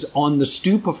 is on the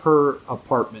stoop of her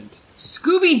apartment.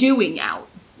 Scooby-Dooing out.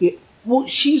 Well,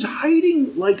 she's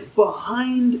hiding, like,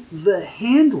 behind the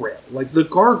handrail, like the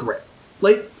guardrail.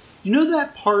 Like, you know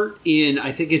that part in,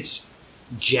 I think it's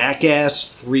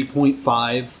Jackass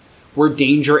 3.5, where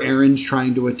Danger Aaron's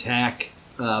trying to attack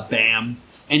Bam,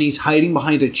 and he's hiding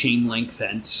behind a chain link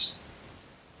fence?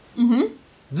 Mm-hmm.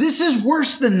 This is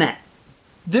worse than that.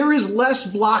 There is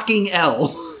less blocking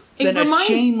Elle than a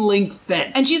chain link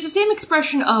fence. And she's the same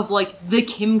expression of, like, the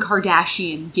Kim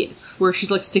Kardashian gif, where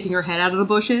she's, like, sticking her head out of the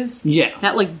bushes. Yeah.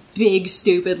 That, like, big,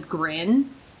 stupid grin.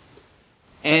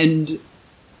 And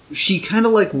she kind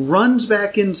of, like, runs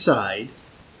back inside,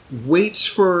 waits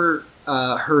for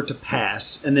her to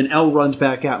pass, and then Elle runs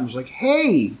back out and was like,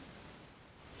 hey,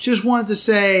 just wanted to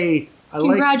say...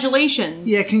 Congratulations.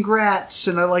 Yeah, congrats,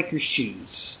 and I like your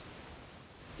shoes.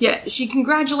 Yeah, she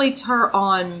congratulates her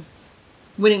on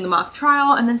winning the mock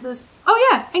trial, and then says, oh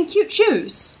yeah, and cute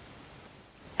shoes.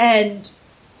 And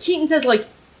Keaton says, like,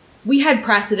 we had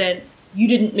precedent, you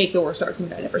didn't make the worst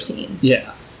argument I'd ever seen.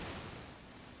 Yeah.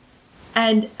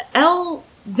 And Elle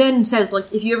then says,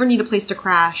 like, if you ever need a place to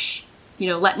crash,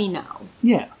 let me know.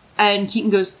 Yeah. And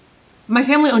Keaton goes, my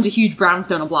family owns a huge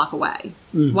brownstone a block away.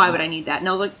 Mm-hmm. Why would I need that? And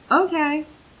I was like, okay.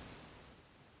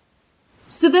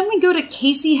 So then we go to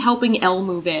Casey helping Elle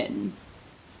move in.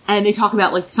 And they talk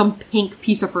about, like, some pink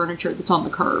piece of furniture that's on the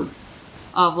curb.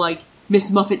 Of, like,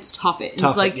 Miss Muffet's Tuffet. Tuffet,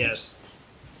 it's like, yes.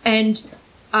 And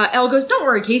Elle goes, don't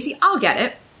worry, Casey, I'll get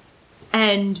it.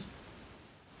 And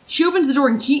she opens the door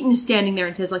and Keaton is standing there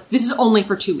and says, like, this is only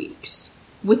for 2 weeks.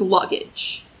 With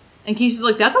luggage. And Casey's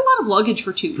like, that's a lot of luggage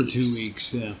for 2 weeks. For 2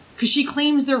 weeks, yeah. Because she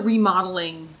claims they're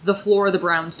remodeling the floor of the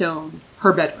brownstone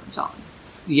her bedroom's on.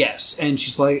 Yes, and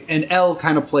she's like, and Elle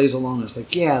kind of plays along. It's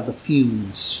like, yeah, the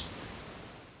fumes.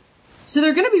 So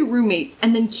they're going to be roommates,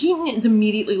 and then Keaton is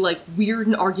immediately, like, weird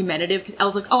and argumentative, because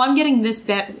Elle's like, oh, I'm getting this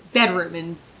bedroom,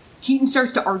 and Keaton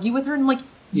starts to argue with her, and like,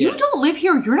 you don't live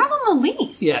here, you're not on the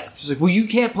lease. Yeah, she's like, well, you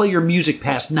can't play your music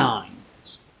past 9.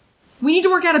 We need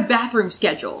to work out a bathroom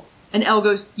schedule. And Elle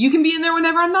goes, you can be in there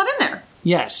whenever I'm not in there.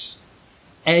 Yes.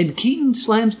 And Keaton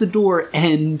slams the door,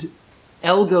 and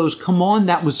Elle goes, come on,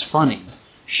 that was funny.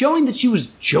 Showing that she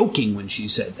was joking when she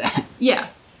said that. Yeah.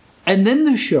 And then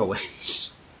the show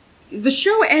ends. The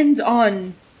show ends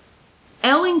on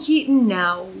Elle and Keaton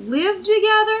now live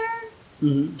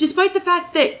together, despite the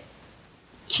fact that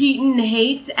Keaton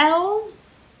hates Elle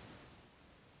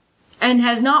and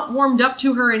has not warmed up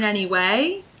to her in any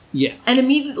way. Yeah. And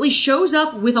immediately shows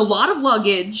up with a lot of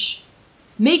luggage,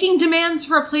 making demands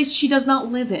for a place she does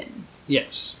not live in.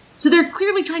 Yes. So they're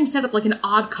clearly trying to set up like an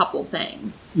odd couple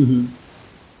thing. Mm-hmm.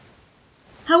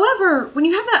 However, when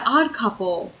you have that odd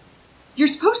couple, you're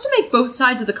supposed to make both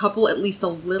sides of the couple at least a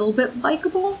little bit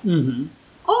likable. Mm-hmm.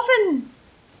 Often,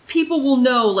 people will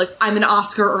know, like, I'm an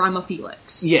Oscar or I'm a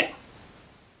Felix. Yeah.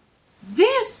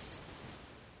 This,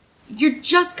 you're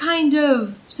just kind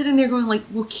of sitting there going like,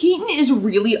 well, Keaton is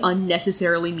really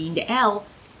unnecessarily mean to Elle,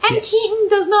 and Yes. Keaton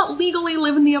does not legally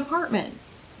live in the apartment.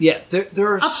 Yeah, there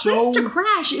are A place to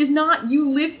crash is not you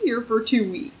live here for 2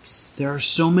 weeks. There are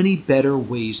so many better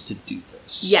ways to do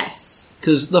this. Yes.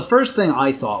 Because the first thing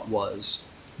I thought was,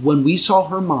 when we saw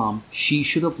her mom, she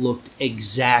should have looked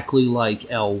exactly like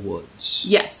Elle Woods.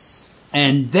 Yes.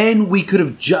 And then we could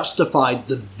have justified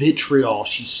the vitriol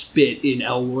she spit in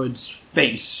Elle Woods'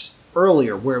 face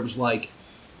earlier, where it was like,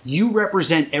 you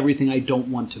represent everything I don't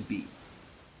want to be.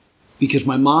 Because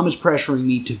my mom is pressuring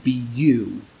me to be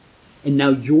you, and now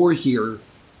you're here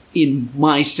in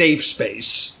my safe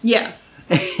space. Yeah.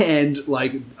 And,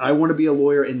 like, I want to be a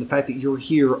lawyer, and the fact that you're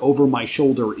here over my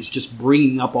shoulder is just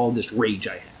bringing up all this rage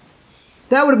I have.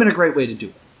 That would have been a great way to do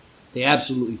it. They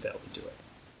absolutely failed to do it.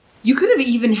 You could have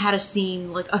even had a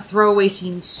scene, like a throwaway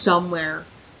scene somewhere.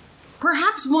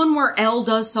 Perhaps one where Elle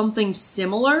does something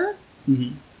similar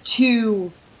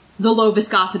to the low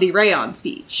viscosity rayon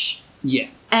speech. Yeah.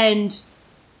 And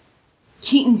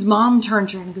Keaton's mom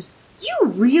turns around and goes, you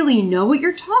really know what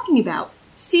you're talking about.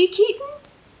 See, Keaton?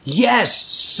 Yes!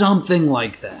 Something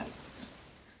like that.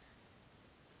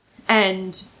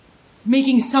 And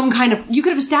making some kind of... You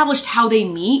could have established how they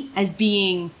meet as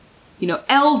being, you know,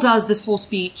 Elle does this whole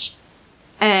speech,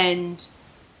 and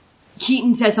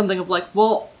Keaton says something of like,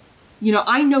 well, you know,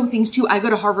 I know things too. I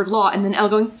go to Harvard Law. And then Elle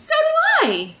going, so do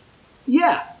I!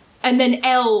 Yeah. And then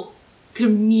Elle could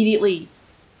immediately...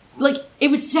 Like, it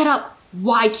would set up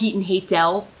why Keaton hates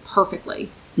Elle perfectly.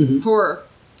 For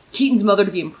Keaton's mother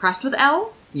to be impressed with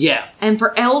Elle, Yeah. and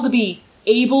for Elle to be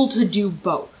able to do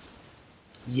both.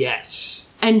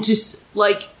 Yes. And just,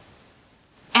 like,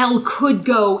 Elle could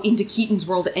go into Keaton's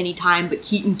world at any time, but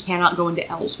Keaton cannot go into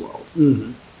Elle's world.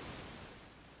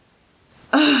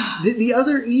 The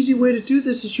other easy way to do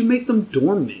this is you make them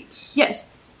dorm mates.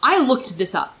 Yes, I looked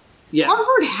this up. Yeah.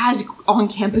 Harvard has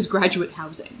on-campus graduate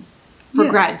housing for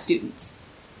grad students.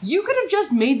 You could have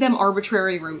just made them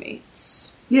arbitrary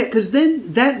roommates. Yeah, because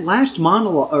then that last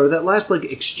monologue, or that last, like,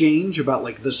 exchange about,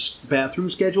 like, the bathroom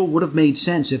schedule would have made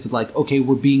sense if, like, okay,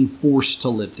 we're being forced to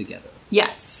live together.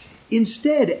 Yes.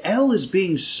 Instead, Elle is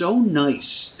being so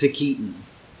nice to Keaton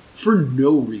for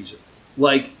no reason.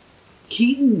 Like,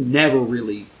 Keaton never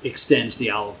really extends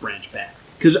the olive branch back.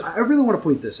 Because I really want to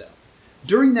point this out.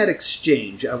 During that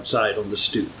exchange outside on the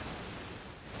stoop,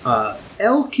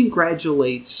 Elle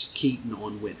congratulates Keaton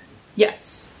on winning.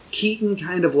 Yes. Keaton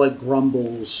kind of, like,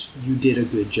 grumbles, you did a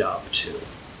good job, too.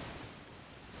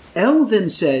 Elle then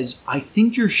says, I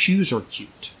think your shoes are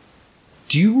cute.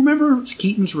 Do you remember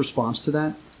Keaton's response to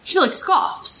that? She, like,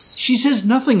 scoffs. She says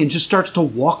nothing and just starts to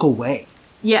walk away.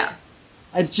 Yeah.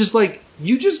 It's just like,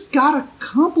 you just got a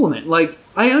compliment. Like,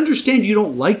 I understand you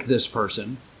don't like this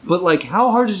person, but, like,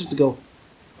 how hard is it to go,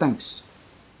 thanks?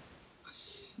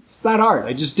 It's not hard.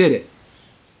 I just did it.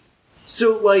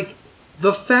 So, like,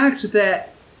 the fact that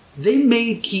they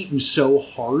made Keaton so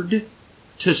hard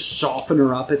to soften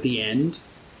her up at the end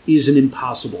is an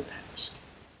impossible task.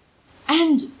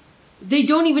 And they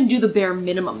don't even do the bare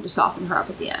minimum to soften her up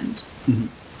at the end.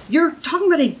 You're talking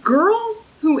about a girl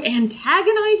who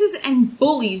antagonizes and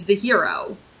bullies the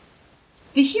hero.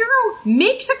 The hero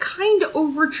makes a kind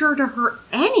overture to her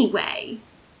anyway,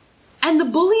 and the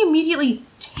bully immediately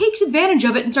takes advantage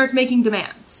of it and starts making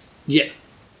demands. Yeah.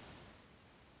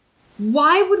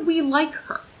 Why would we like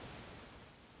her?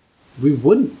 We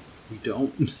wouldn't. We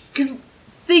don't. Because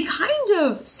they kind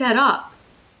of set up.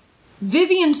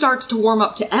 Vivian starts to warm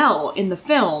up to Elle in the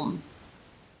film,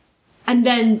 and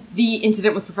then the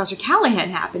incident with Professor Callahan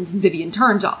happens, and Vivian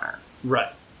turns on her.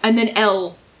 Right. And then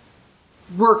Elle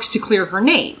works to clear her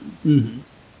name. Mm-hmm.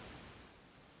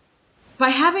 By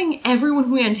having everyone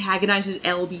who antagonizes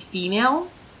Elle be female,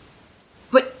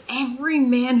 but every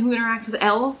man who interacts with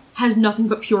Elle has nothing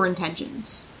but pure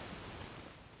intentions.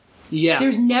 Yeah.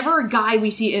 There's never a guy we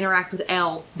see interact with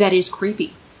Elle that is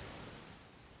creepy.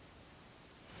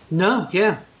 No,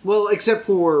 yeah. Well, except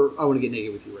for I want to get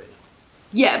naked with you right now.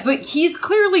 Yeah, but he's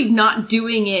clearly not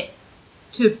doing it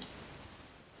to...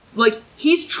 Like,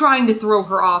 he's trying to throw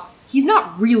her off. He's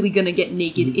not really gonna get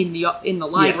naked in the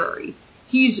library. Yeah.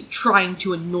 He's trying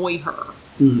to annoy her.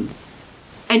 Mm-hmm.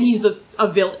 And he's a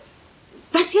villain.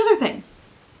 That's the other thing.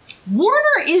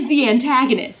 Warner is the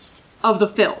antagonist of the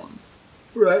film.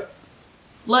 Right.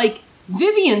 Like,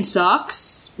 Vivian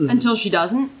sucks until she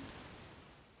doesn't.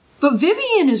 But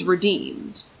Vivian is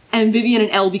redeemed. And Vivian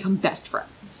and Elle become best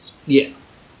friends. Yeah.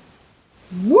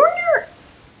 Warner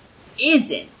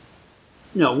isn't.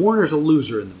 No, Warner's a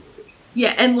loser in the movie.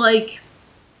 Yeah, and like,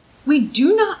 we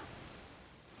do not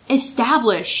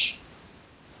establish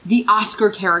the Oscar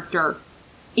character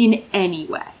in any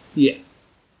way. Yeah.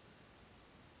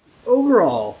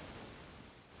 Overall,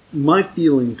 my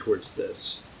feeling towards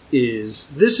this is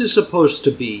supposed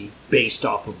to be based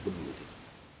off of the movie.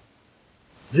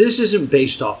 This isn't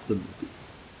based off the movie.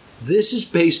 This is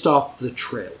based off the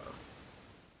trailer.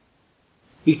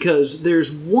 Because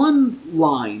there's one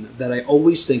line that I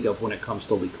always think of when it comes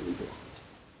to Legally Blonde.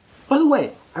 By the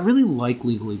way, I really like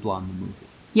Legally Blonde, the movie.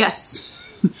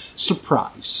 Yes.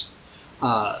 Surprise.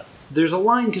 There's a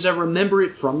line, because I remember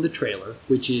it from the trailer,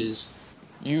 which is...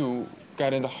 You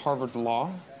got into Harvard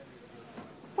Law?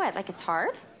 What, like it's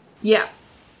hard? Yeah.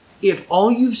 If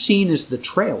all you've seen is the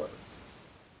trailer,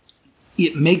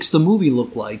 it makes the movie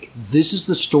look like this is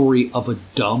the story of a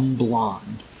dumb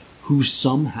blonde who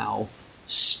somehow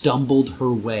stumbled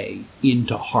her way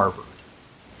into Harvard.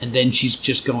 And then she's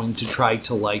just going to try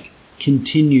to, like,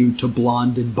 continue to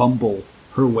blonde and bumble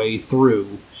her way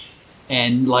through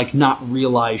and, like, not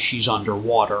realize she's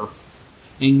underwater.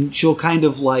 And she'll kind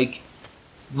of, like,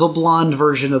 the blonde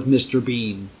version of Mr.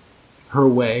 Bean her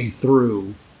way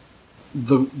through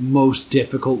the most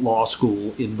difficult law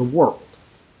school in the world.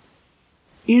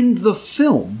 In the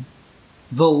film,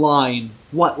 the line,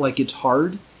 what, like it's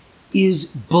hard, is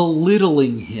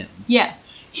belittling him. Yeah.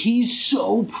 He's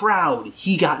so proud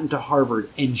he got into Harvard,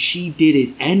 and she did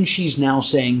it, and she's now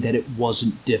saying that it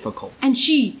wasn't difficult. And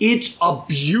It's a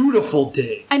beautiful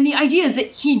dig. And the idea is that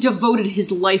he devoted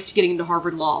his life to getting into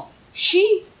Harvard Law.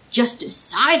 She just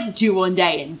decided to one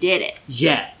day and did it.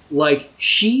 Yeah, like,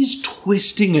 she's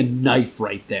twisting a knife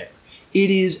right there. It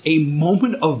is a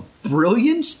moment of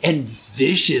brilliance and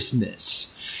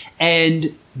viciousness.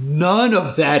 And none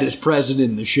of that is present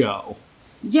in the show.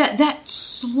 Yeah, that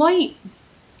slight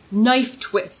knife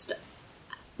twist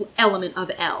element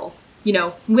of Elle. You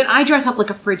know, when I dress up like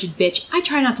a frigid bitch, I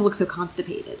try not to look so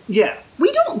constipated. Yeah.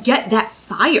 We don't get that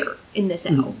fire in this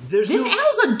Elle.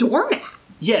 Elle's a doormat.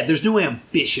 Yeah, there's no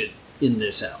ambition in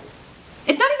this Elle.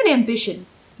 It's not even ambition.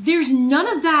 There's none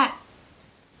of that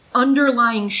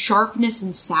underlying sharpness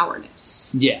and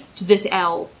sourness to this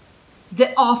Elle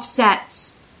that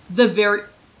offsets the very...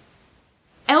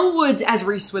 Elle Woods, as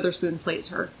Reese Witherspoon plays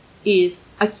her, is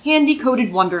a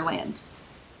candy-coated wonderland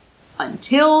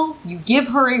until you give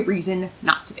her a reason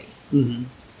not to be. Mm-hmm.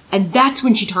 And that's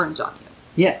when she turns on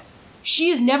you. Yeah. She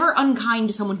is never unkind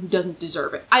to someone who doesn't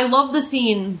deserve it. I love the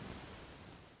scene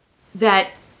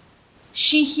that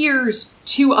she hears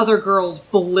two other girls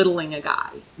belittling a guy,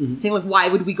 saying, like, why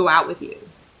would we go out with you?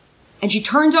 And she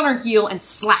turns on her heel and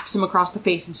slaps him across the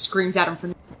face and screams at him for...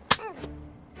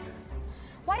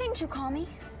 Why didn't you call me?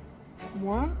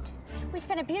 What? We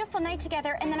spent a beautiful night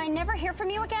together and then I never hear from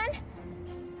you again?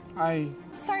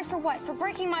 Sorry for what? For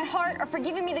breaking my heart or for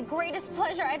giving me the greatest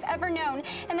pleasure I've ever known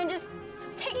and then just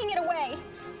taking it away?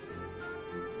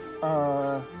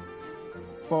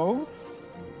 Both?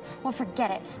 Well, forget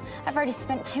it. I've already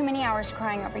spent too many hours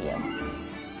crying over you.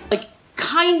 Like,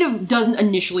 kind of doesn't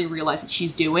initially realize what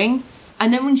she's doing.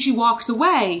 And then when she walks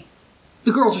away,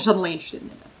 the girls are suddenly interested in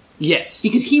him. Yes.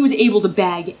 Because he was able to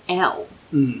bag Elle.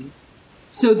 Mm.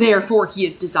 So therefore, he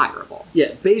is desirable.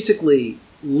 Yeah, basically,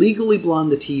 Legally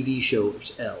Blonde, the TV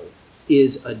show's Elle,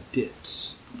 is a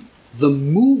ditz. The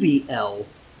movie Elle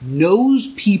knows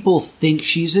people think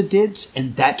she's a ditz,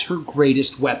 and that's her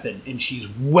greatest weapon, and she's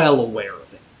well aware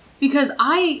of it. Because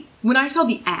when I saw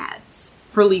the ads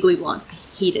for Legally Blonde, I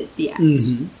hated the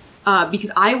ads. Mm-hmm.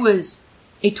 Because I was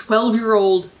a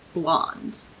 12-year-old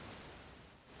blonde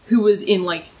who was in,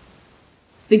 like,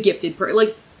 The Gifted.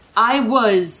 Like, I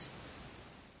was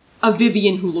a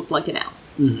Vivian who looked like an owl.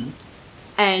 Mm-hmm.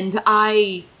 And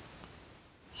I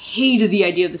hated the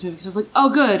idea of this movie because I was like, oh,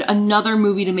 good, another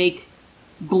movie to make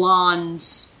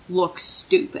blondes look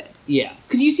stupid. Yeah.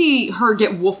 Because you see her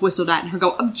get wolf whistled at and her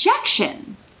go,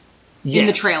 objection! In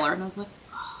the Yes. trailer. And I was like,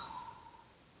 oh.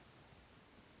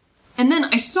 And then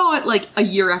I saw it like a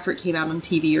year after it came out on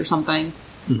TV or something.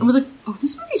 And was like, oh,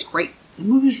 this movie's great. The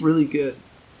movie's really good.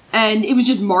 And it was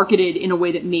just marketed in a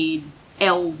way that made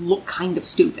Elle look kind of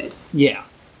stupid. Yeah.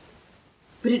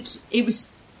 But it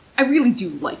was, I really do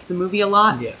like the movie a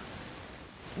lot. Yeah.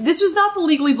 This was not the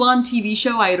Legally Blonde TV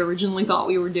show I had originally thought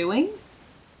we were doing.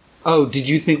 Oh, did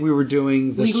you think we were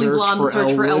doing the Legally search Blonde, for The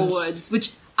Search for Elle Woods? Woods,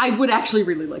 which I would actually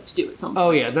really like to do at some point.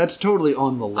 Oh yeah, that's totally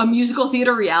on the list. A musical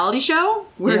theater reality show?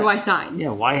 Where Yeah. do I sign? Yeah,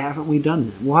 why haven't we done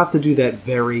that? We'll have to do that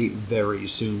very, very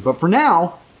soon. But for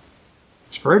now,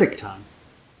 it's verdict time.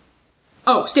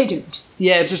 Oh, stay tuned.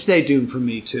 Yeah, just stay tuned for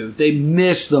me too. They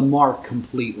missed the mark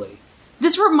completely.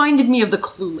 This reminded me of the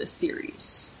Clueless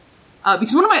series.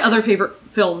 Because one of my other favorite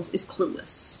films is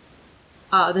Clueless.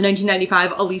 The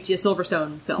 1995 Alicia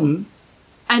Silverstone film. Mm-hmm.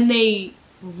 And they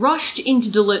rushed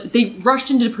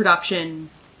into production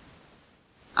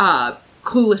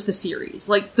Clueless the series.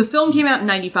 Like, the film came out in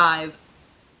 95.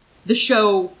 The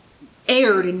show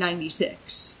aired in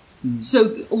 96.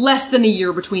 So less than a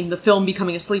year between the film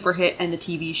becoming a sleeper hit and the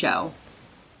TV show.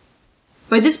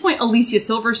 By this point, Alicia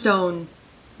Silverstone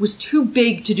was too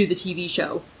big to do the TV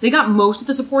show. They got most of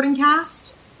the supporting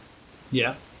cast.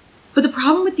 Yeah. But the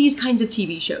problem with these kinds of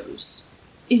TV shows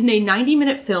is in a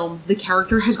 90-minute film, the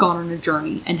character has gone on a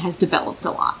journey and has developed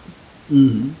a lot.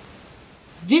 Mm-hmm.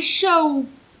 This show,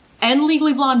 and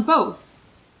Legally Blonde both,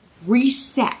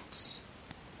 resets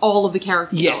all of the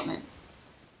character development.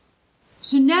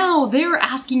 So now they're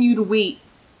asking you to wait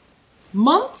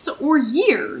months or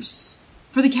years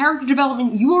for the character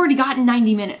development you already got in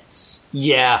 90 minutes.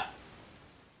 Yeah.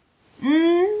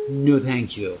 No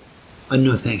thank you.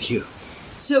 No thank you.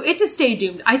 So it's a stay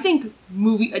doomed. I think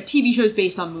TV shows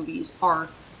based on movies are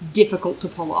difficult to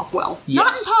pull off well.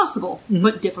 Not Yes. impossible,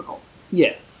 but difficult.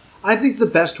 Yeah. I think the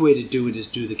best way to do it is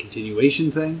do the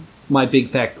continuation thing. My Big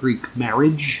Fat Greek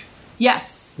Marriage.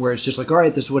 Yes. Where it's just like, all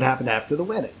right, this is what happened after the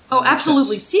wedding. Oh, That makes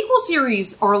absolutely. sense. Sequel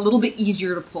series are a little bit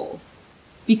easier to pull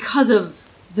because of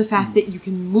the fact that you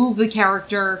can move the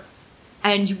character,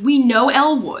 and we know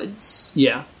Elle Woods.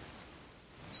 Yeah.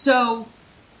 So,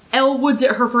 Elle Woods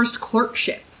at her first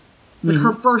clerkship, like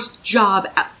her first job,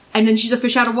 and then she's a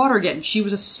fish out of water again. She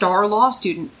was a star law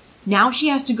student. Now she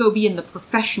has to go be in the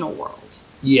professional world.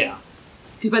 Yeah.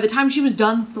 Because by the time she was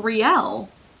done 3L,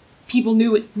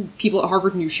 people at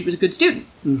Harvard knew she was a good student.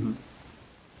 Mm-hmm.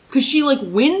 Because she, like,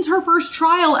 wins her first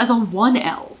trial as a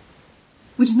 1L,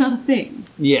 which is not a thing.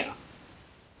 Yeah.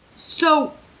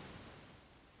 So,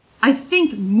 I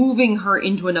think moving her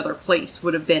into another place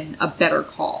would have been a better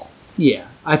call. Yeah.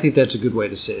 I think that's a good way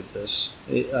to save this.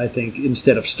 I think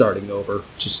instead of starting over,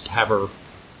 just have her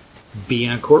be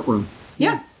in a courtroom.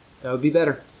 Yeah. That would be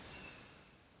better.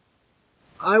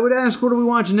 I would ask, what are we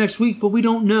watching next week? But we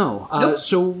don't know. Nope.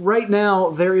 So right now,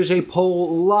 there is a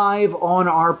poll live on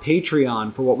our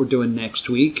Patreon for what we're doing next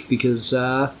week, because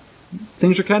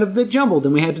things are kind of a bit jumbled,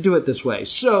 and we had to do it this way.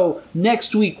 So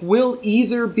next week will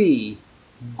either be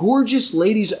Gorgeous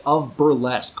Ladies of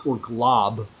Burlesque, or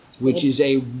GLOB, which is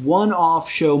a one-off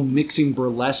show mixing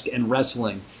burlesque and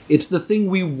wrestling. It's the thing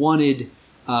we wanted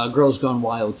Girls Gone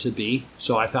Wild to be,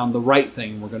 so I found the right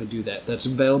thing. We're going to do that. That's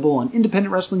available on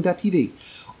independentwrestling.tv.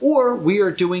 Or we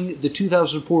are doing the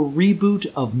 2004 reboot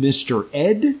of Mr.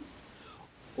 Ed.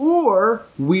 Or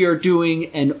we are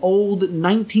doing an old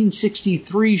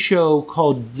 1963 show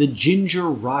called The Ginger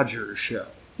Rogers Show.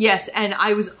 Yes, and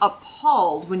I was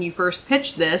appalled when you first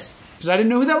pitched this. Because I didn't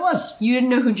know who that was. You didn't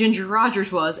know who Ginger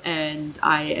Rogers was, and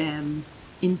I am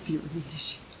infuriated.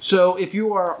 So if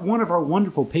you are one of our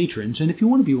wonderful patrons, and if you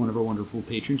want to be one of our wonderful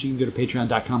patrons, you can go to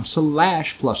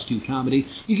patreon.com/plus2comedy.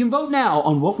 You can vote now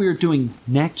on what we are doing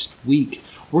next week.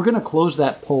 We're going to close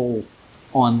that poll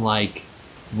on, like,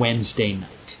 Wednesday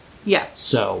night. Yeah.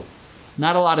 So,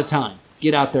 not a lot of time.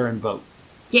 Get out there and vote.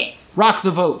 Yeah. Rock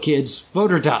the vote, kids.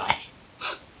 Vote or die.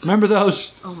 Remember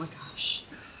those? Oh my gosh.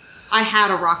 I had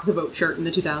a Rock the Vote shirt in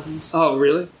the 2000s. Oh,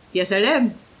 really? Yes, I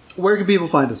did. Where can people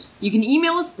find us? You can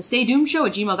email us at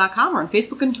thestaydoomshow@gmail.com or on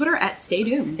Facebook and Twitter at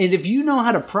StayDoomed. And if you know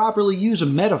how to properly use a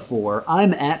metaphor,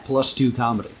 I'm at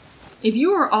 +2comedy. If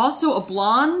you are also a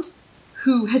blonde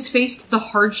who has faced the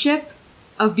hardship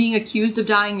of being accused of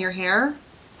dyeing your hair,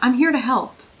 I'm here to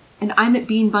help. And I'm at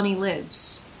Bean Bunny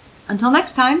Lives. Until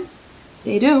next time,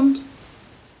 stay doomed.